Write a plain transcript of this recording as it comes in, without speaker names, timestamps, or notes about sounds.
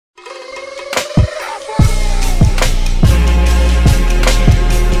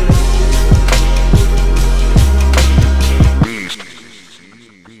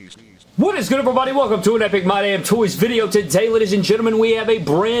is good, everybody? Welcome to an Epic My Damn Toys video. Today, ladies and gentlemen, we have a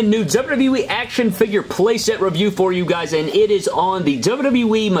brand new WWE action figure playset review for you guys, and it is on the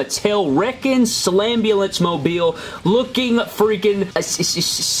WWE Mattel Wrekkin Slambulance mobile, looking freaking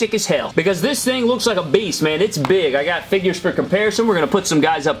sick as hell. Because this thing looks like a beast, man. It's big. I got figures for comparison. We're going to put some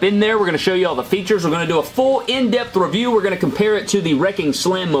guys up in there. We're going to show you all the features. We're going to do a full in-depth review. We're going to compare it to the Wrekkin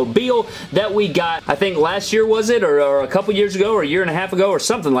Slam mobile that we got, I think last year was it, or a couple years ago, or a year and a half ago, or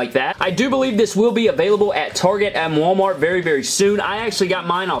something like that. I do believe this will be available at Target and Walmart very, very soon. I actually got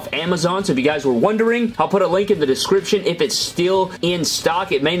mine off Amazon, so if you guys were wondering, I'll put a link in the description if it's still in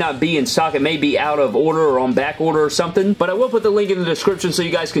stock. It may not be in stock. It may be out of order or on back order or something, but I will put the link in the description so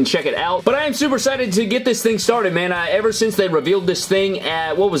you guys can check it out. But I am super excited to get this thing started, man. Ever since they revealed this thing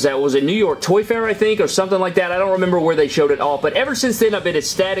at, what was that? Was it New York Toy Fair, I think, or something like that? I don't remember where they showed it off, but ever since then, I've been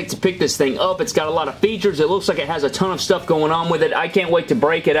ecstatic to pick this thing up. It's got a lot of features. It looks like it has a ton of stuff going on with it. I can't wait to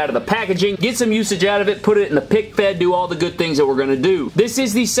break it out of the packaging, get some usage out of it, put it in the pick fed, do all the good things that we're going to do. This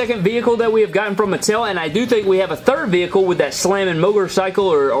is the second vehicle that we have gotten from Mattel, and I do think we have a third vehicle with that slamming motorcycle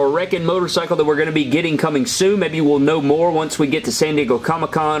or Wrekkin motorcycle that we're going to be getting coming soon. Maybe we'll know more once we get to San Diego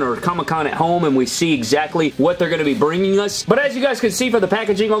Comic-Con or Comic-Con at home and we see exactly what they're going to be bringing us. But as you guys can see for the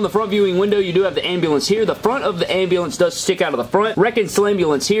packaging on the front viewing window, you do have the ambulance here. The front of the ambulance does stick out of the front. Wrekkin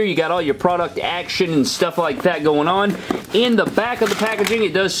Slambulance here. You got all your product action and stuff like that going on. In the back of the packaging,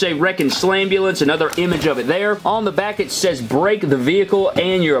 it does say Wrekkin Slambulance, another image of it there. On the back, it says break the vehicle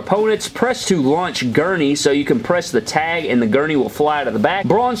and your opponents. Press to launch gurney, so you can press the tag and the gurney will fly to the back.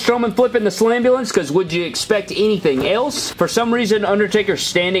 Braun Strowman flipping the Slambulance, because would you expect anything else? For some reason, Undertaker's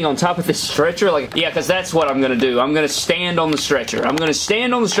standing on top of this stretcher. Like, yeah, because that's what I'm going to do. I'm going to stand on the stretcher. I'm going to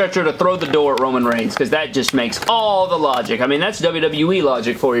stand on the stretcher to throw the door at Roman Reigns, because that just makes all the logic. I mean, that's WWE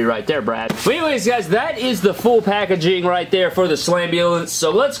logic for you right there, Brad. But anyways, guys, that is the full packaging right there for the Slambulance.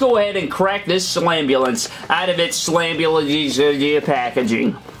 So let's go ahead and crack this Slambulance out of its Slambulance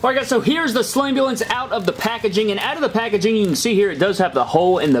packaging. Alright guys, so here's the Slambulance out of the packaging, and out of the packaging you can see here it does have the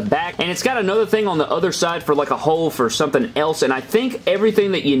hole in the back, and it's got another thing on the other side for like a hole for something else, and I think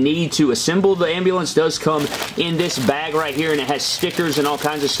everything that you need to assemble the ambulance does come in this bag right here, and it has stickers and all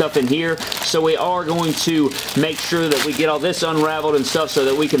kinds of stuff in here, so we are going to make sure that we get all this unraveled and stuff so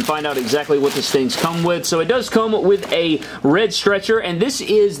that we can find out exactly what this thing's come with. So it does come with a red stretcher, and this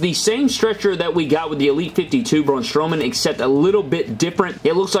is the same stretcher that we got with the Elite 52 Braun Strowman, except a little bit different.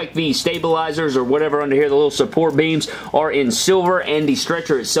 It looks like the stabilizers or whatever under here, the little support beams, are in silver, and the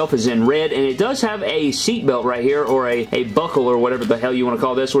stretcher itself is in red, and it does have a seat belt right here, or a buckle or whatever the hell you want to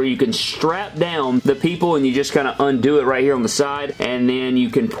call this, where you can strap down the people and you just kind of undo it right here on the side, and then you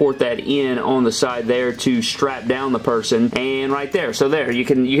can port that in on the side there to strap down the person, and right there. So there, you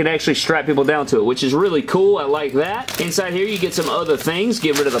can actually strap people down to it, which is really cool. I like that. Inside here you get some other things.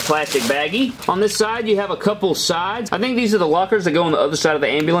 Get rid of the plastic baggie. On this side you have a couple sides. I think these are the lockers that go on the other side of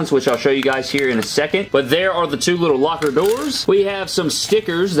the ambulance, which I'll show you guys here in a second. But there are the two little locker doors. We have some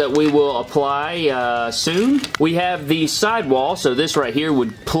stickers that we will apply soon. We have the sidewall, so this right here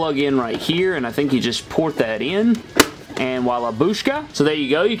would plug in right here, and I think you just port that in. And voila bushka. So there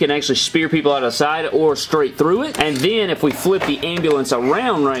you go. You can actually spear people out of the side or straight through it. And then if we flip the ambulance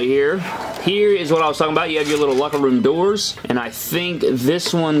around right here, here is what I was talking about. You have your little locker room doors. And I think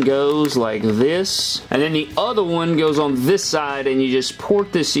this one goes like this. And then the other one goes on this side, and you just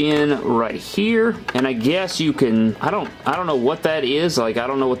port this in right here. And I guess you can, I don't know what that is. Like, I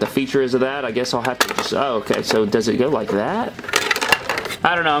don't know what the feature is of that. I guess I'll have to just, oh, okay. So does it go like that?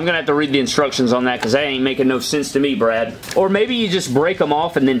 I don't know. I'm going to have to read the instructions on that because that ain't making no sense to me, Brad. Or maybe you just break them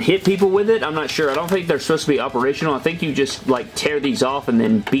off and then hit people with it. I'm not sure. I don't think they're supposed to be operational. I think you just, like, tear these off and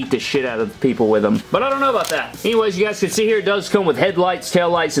then beat the shit out of people with them. But I don't know about that. Anyways, you guys can see here it does come with headlights,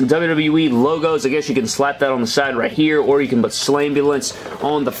 taillights, and WWE logos. I guess you can slap that on the side right here, or you can put Slambulance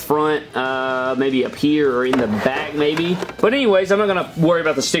on the front, maybe up here or in the back, maybe. But anyways, I'm not going to worry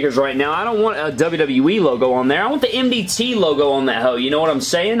about the stickers right now. I don't want a WWE logo on there. I want the MDT logo on that hoe. You know what I'm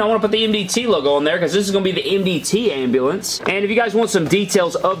saying? I want to put the MDT logo on there because this is going to be the MDT ambulance. And if you guys want some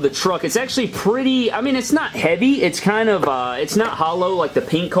details of the truck, it's actually pretty, I mean, it's not heavy. It's kind of, it's not hollow like the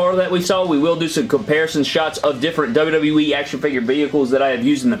pink car that we saw. We will do some comparison shots of different WWE action figure vehicles that I have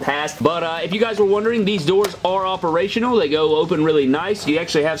used in the past. But if you guys were wondering, these doors are operational. They go open really nice. You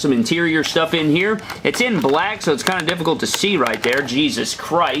actually have some interior stuff in here. It's in black, so it's kind of difficult to see right there. Jesus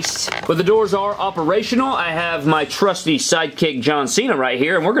Christ. But the doors are operational. I have my trusty sidekick John Cena right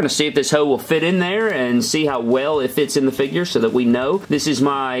here, and we're going to see if this hoe will fit in there and see how well it fits in the figure so that we know. This is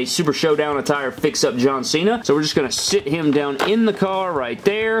my Super Showdown attire fix-up John Cena. So we're just going to sit him down in the car right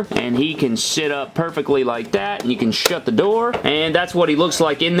there, and he can sit up perfectly like that, and you can shut the door, and that's what he looks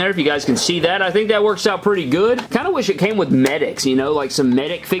like in there, if you guys can see that. I think that works out pretty good. Kind of wish it came with medics, you know, like some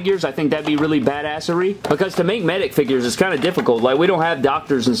medic figures. I think that'd be really badassery, because to make medic figures is kind of difficult. Like, we don't have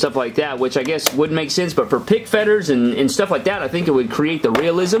doctors and stuff like that, which I guess would make sense, but for pick fetters and stuff like that, I think it would create the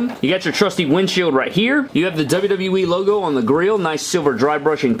realism. You got your trusty windshield right here. You have the WWE logo on the grill. Nice silver dry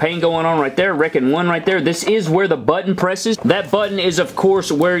brushing paint going on right there. Wrekkin 1 right there. This is where the button presses. That button is, of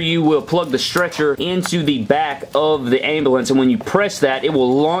course, where you will plug the stretcher into the back of the ambulance, and when you press that, it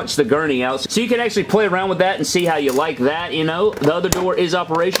will launch the gurney out. So you can actually play around with that and see how you like that, you know. The other door is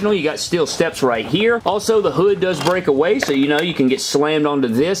operational. You got steel steps right here. Also, the hood does break away, so you know you can get slammed onto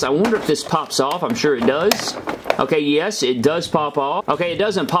this. I wonder if this pops off. I'm sure it does. Okay, yes, it does pop off. Okay, it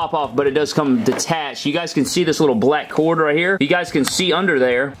doesn't pop off, but it does come detached. You guys can see this little black cord right here. You guys can see under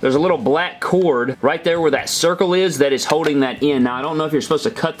there, there's a little black cord right there where that circle is that is holding that in. Now, I don't know if you're supposed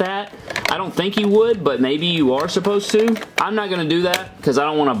to cut that. I don't think you would, but maybe you are supposed to. I'm not going to do that because I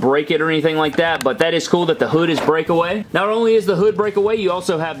don't want to break it or anything like that, but that is cool that the hood is breakaway. Not only is the hood breakaway, you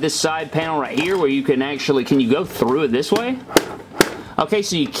also have this side panel right here where you can actually, can you go through it this way? Okay,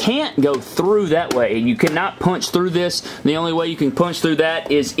 so you can't go through that way. You cannot punch through this. The only way you can punch through that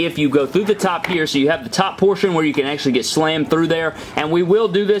is if you go through the top here. So you have the top portion where you can actually get slammed through there. And we will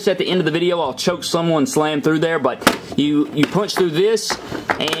do this at the end of the video. I'll choke someone slam through there. But you punch through this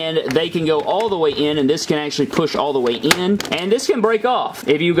and they can go all the way in, and this can actually push all the way in. And this can break off.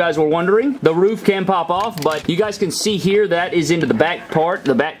 If you guys were wondering, the roof can pop off, but you guys can see here that is into the back part,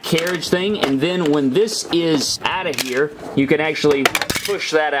 the back carriage thing. And then when this is out of here, you can actually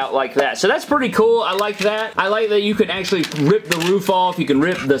push that out like that. So that's pretty cool. I like that. I like that you can actually rip the roof off. You can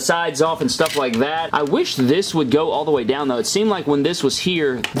rip the sides off and stuff like that. I wish this would go all the way down though. It seemed like when this was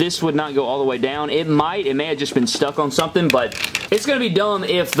here, this would not go all the way down. It might. It may have just been stuck on something, but it's going to be dumb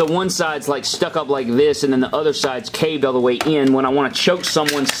if the one side's like stuck up like this and then the other side's caved all the way in when I want to choke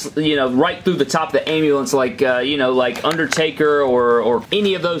someone, you know, right through the top of the ambulance, like, you know, like Undertaker or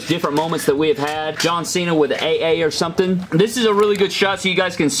any of those different moments that we have had. John Cena with AA or something. This is a really good shot so you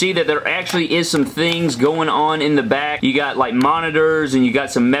guys can see that there actually is some things going on in the back. You got like monitors and you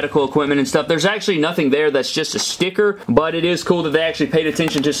got some medical equipment and stuff. There's actually nothing there. That's just a sticker, but it is cool that they actually paid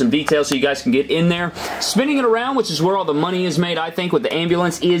attention to some details so you guys can get in there. Spinning it around, which is where all the money is made, I think, with the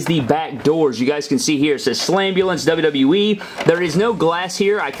ambulance, is the back doors. You guys can see here, it says Slambulance WWE. There is no glass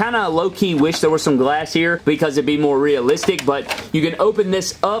here. I kind of low-key wish there was some glass here because it'd be more realistic, but you can open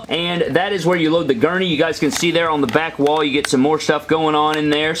this up and that is where you load the gurney. You guys can see there on the back wall, you get some more stuff going on in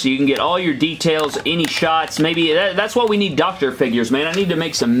there so you can get all your details, any shots. Maybe that's why we need doctor figures, man. I need to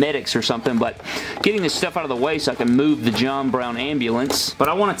make some medics or something, but getting this stuff out of the way so I can move the John Brown ambulance. But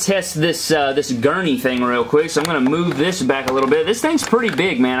I want to test this this gurney thing real quick, so I'm going to move this back a little bit. This thing's pretty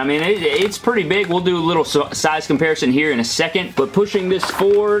big, man. I mean, it's pretty big. We'll do a little size comparison here in a second, but pushing this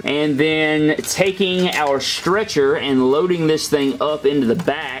forward and then taking our stretcher and loading this thing up into the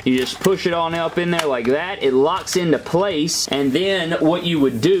back. You just push it on up in there like that. It locks into place, and then what you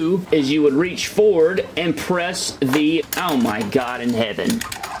would do is you would reach forward and press the, oh my God in heaven.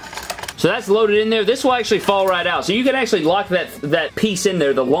 So that's loaded in there. This will actually fall right out. So you can actually lock that piece in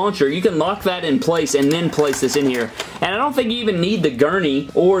there, the launcher. You can lock that in place and then place this in here. And I don't think you even need the gurney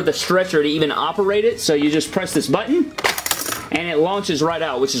or the stretcher to even operate it. So you just press this button and it launches right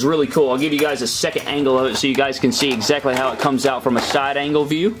out, which is really cool. I'll give you guys a second angle of it so you guys can see exactly how it comes out from a side angle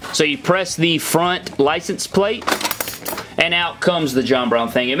view. So you press the front license plate, and out comes the John Brown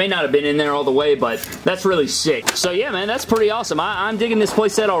thing. It may not have been in there all the way, but that's really sick. So yeah, man, that's pretty awesome. I'm digging this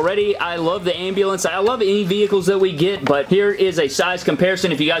playset already. I love the ambulance. I love any vehicles that we get, but here is a size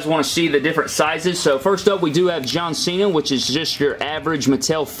comparison if you guys want to see the different sizes. So first up, we do have John Cena, which is just your average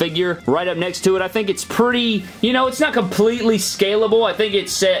Mattel figure. Right up next to it, I think it's pretty, you know, it's not completely scalable. I think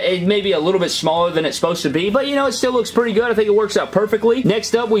it's it may be a little bit smaller than it's supposed to be, but you know, it still looks pretty good. I think it works out perfectly.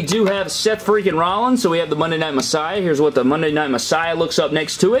 Next up, we do have Seth freaking Rollins. So we have the Monday Night Messiah. Here's what the Monday Night Messiah looks up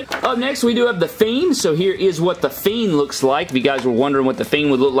next to it. Up next, we do have the Fiend. So here is what the Fiend looks like. If you guys were wondering what the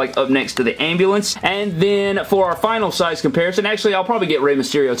Fiend would look like up next to the ambulance. And then for our final size comparison, actually, I'll probably get Rey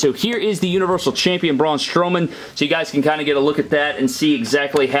Mysterio too. Here is the Universal Champion Braun Strowman. So you guys can kind of get a look at that and see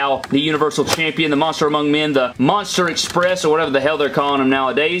exactly how the Universal Champion, the Monster Among Men, the Monster Express, or whatever the hell they're calling him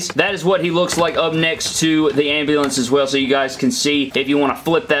nowadays. That is what he looks like up next to the ambulance as well. So you guys can see if you want to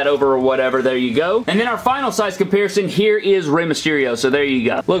flip that over or whatever. There you go. And then our final size comparison here here is Rey Mysterio, so there you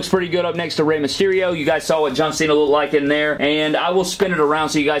go. Looks pretty good up next to Rey Mysterio. You guys saw what John Cena looked like in there, and I will spin it around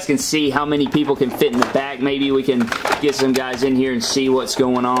so you guys can see how many people can fit in the back. Maybe we can get some guys in here and see what's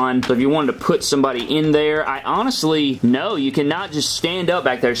going on. So if you wanted to put somebody in there, I honestly, no, you cannot just stand up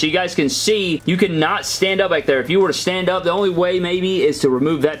back there. So you guys can see, you cannot stand up back there. If you were to stand up, the only way maybe is to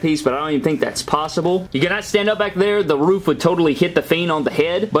remove that piece, but I don't even think that's possible. You cannot stand up back there. The roof would totally hit the Fiend on the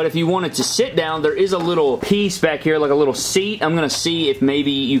head, but if you wanted to sit down, there is a little piece back here, like a little seat. I'm going to see if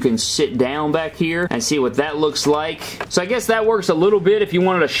maybe you can sit down back here and see what that looks like. So I guess that works a little bit. If you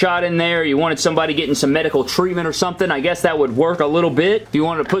wanted a shot in there, you wanted somebody getting some medical treatment or something, I guess that would work a little bit. If you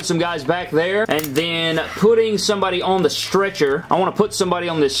wanted to put some guys back there, and then putting somebody on the stretcher. I want to put somebody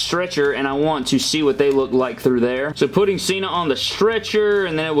on this stretcher, and I want to see what they look like through there. So putting Cena on the stretcher,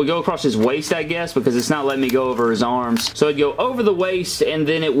 and then it would go across his waist, I guess, because it's not letting me go over his arms. So it'd go over the waist, and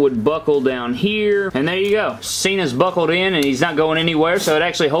then it would buckle down here, and there you go. Cena's buckled in, and he's not going anywhere, so it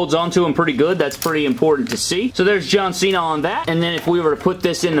actually holds on to him pretty good. That's pretty important to see. So there's John Cena on that, and then if we were to put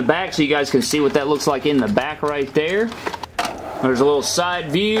this in the back so you guys can see what that looks like in the back right there. There's a little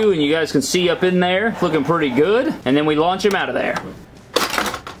side view, and you guys can see up in there. Looking pretty good. And then we launch him out of there.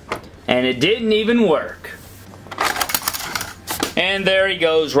 And it didn't even work. And there he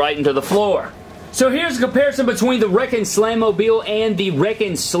goes right into the floor. So here's a comparison between the Wrekkin Slammobile and the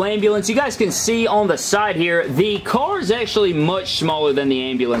Wrekkin Slambulance. You guys can see on the side here, the car is actually much smaller than the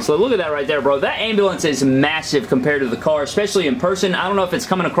ambulance. So look at that right there, bro. That ambulance is massive compared to the car, especially in person. I don't know if it's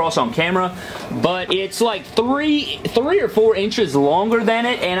coming across on camera, but it's like three or 4 inches longer than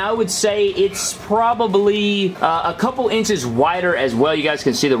it, and I would say it's probably a couple inches wider as well. You guys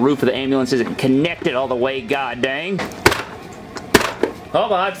can see the roof of the ambulance isn't connected all the way, god dang. Oh,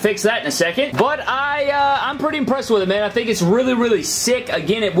 I'll have to fix that in a second. But I'm pretty impressed with it, man. I think it's really, really sick.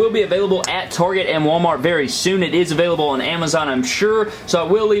 Again, it will be available at Target and Walmart very soon. It is available on Amazon, I'm sure. So I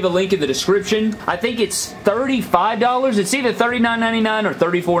will leave a link in the description. I think it's $35. It's either $39.99 or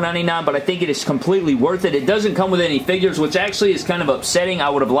 $34.99, but I think it is completely worth it. It doesn't come with any figures, which actually is kind of upsetting. I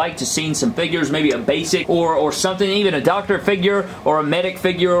would have liked to seen some figures, maybe a basic or something, even a doctor figure or a medic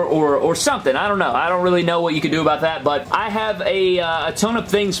figure or something. I don't know. I don't really know what you could do about that, but I have a ton of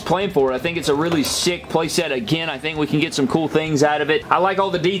things planned for it. I think it's a really sick playset. Again, I think we can get some cool things out of it. I like all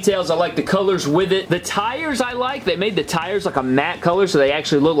the details. I like the colors with it. The tires I like. They made the tires like a matte color, so they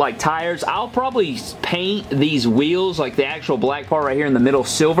actually look like tires. I'll probably paint these wheels, like the actual black part right here in the middle,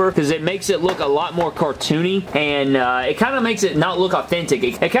 silver, because it makes it look a lot more cartoony, and it kind of makes it not look authentic.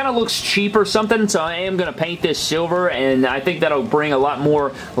 It kind of looks cheap or something, so I am going to paint this silver, and I think that'll bring a lot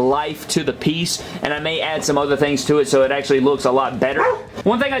more life to the piece, and I may add some other things to it so it actually looks a lot better.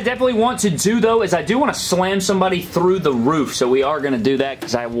 One thing I definitely want to do, though, is I do want to slam somebody through the roof, so we are going to do that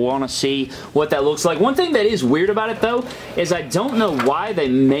because I want to see what that looks like. One thing that is weird about it, though, is I don't know why they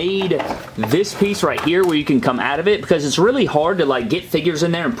made this piece right here where you can come out of it, because it's really hard to, like, get figures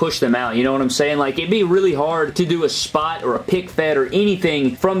in there and push them out, you know what I'm saying? Like, it'd be really hard to do a spot or a pick fed or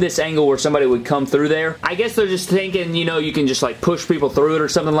anything from this angle where somebody would come through there. I guess they're just thinking, you know, you can just, like, push people through it or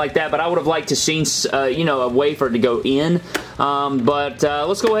something like that, but I would have liked to seen, you know, a way for it to go in. But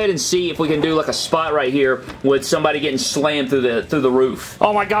let's go ahead and see if we can do like a spot right here with somebody getting slammed through the roof.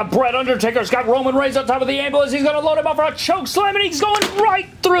 Oh my god, Bret Undertaker's got Roman Reigns on top of the ambulance. He's going to load him up for a choke slam, and he's going right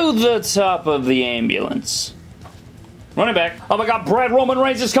through the top of the ambulance. Run it back. Oh my god, Roman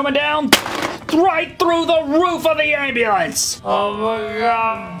Reigns is coming down right through the roof of the ambulance. Oh my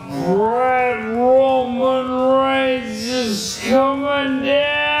god, Roman Reigns is coming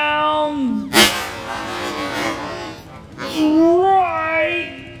down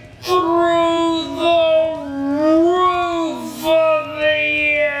right through the roof of the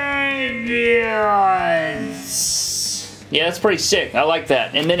ambulance. Yeah, that's pretty sick. I like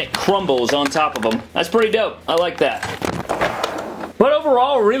that. And then it crumbles on top of them. That's pretty dope. I like that. But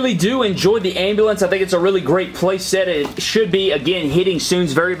overall, I really do enjoy the ambulance. I think it's a really great play set. It should be, again, hitting soon,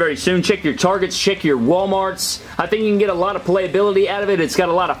 very, very soon. Check your Targets, check your Walmarts. I think you can get a lot of playability out of it. It's got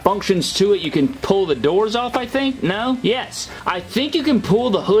a lot of functions to it. You can pull the doors off, I think. No? Yes. I think you can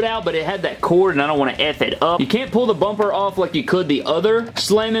pull the hood out, but it had that cord, and I don't want to F it up. You can't pull the bumper off like you could the other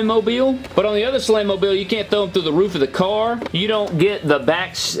Slammobile. But on the other Slammobile, you can't throw them through the roof of the car. You don't get the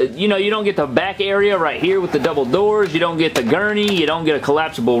back, you know, you don't get the back area right here with the double doors. You don't get the gurney. You don't get get a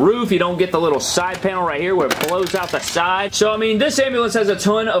collapsible roof. You don't get the little side panel right here where it blows out the side. So, I mean, this ambulance has a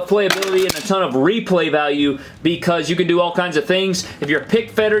ton of playability and a ton of replay value because you can do all kinds of things. If you're a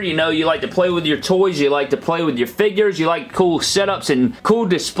pick fedder, you know, you like to play with your toys, you like to play with your figures, you like cool setups and cool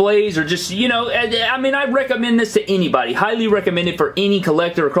displays, or just, you know, I mean, I recommend this to anybody. Highly recommend it for any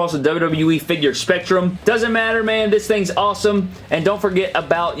collector across the WWE figure spectrum. Doesn't matter, man. This thing's awesome. And don't forget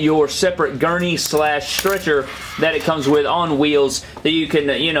about your separate gurney slash stretcher that it comes with on wheels that you can,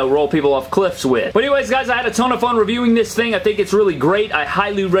 you know, roll people off cliffs with. But anyways, guys, I had a ton of fun reviewing this thing. I think it's really great. I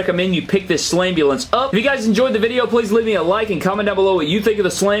highly recommend you pick this Slambulance up. If you guys enjoyed the video, please leave me a like and comment down below what you think of the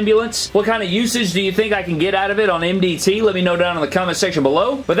Slambulance. What kind of usage do you think I can get out of it on MDT? Let me know down in the comment section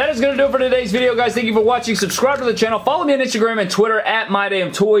below. But that is going to do it for today's video, guys. Thank you for watching. Subscribe to the channel. Follow me on Instagram and Twitter at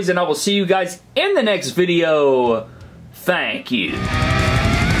MyDamnToys, and I will see you guys in the next video. Thank you.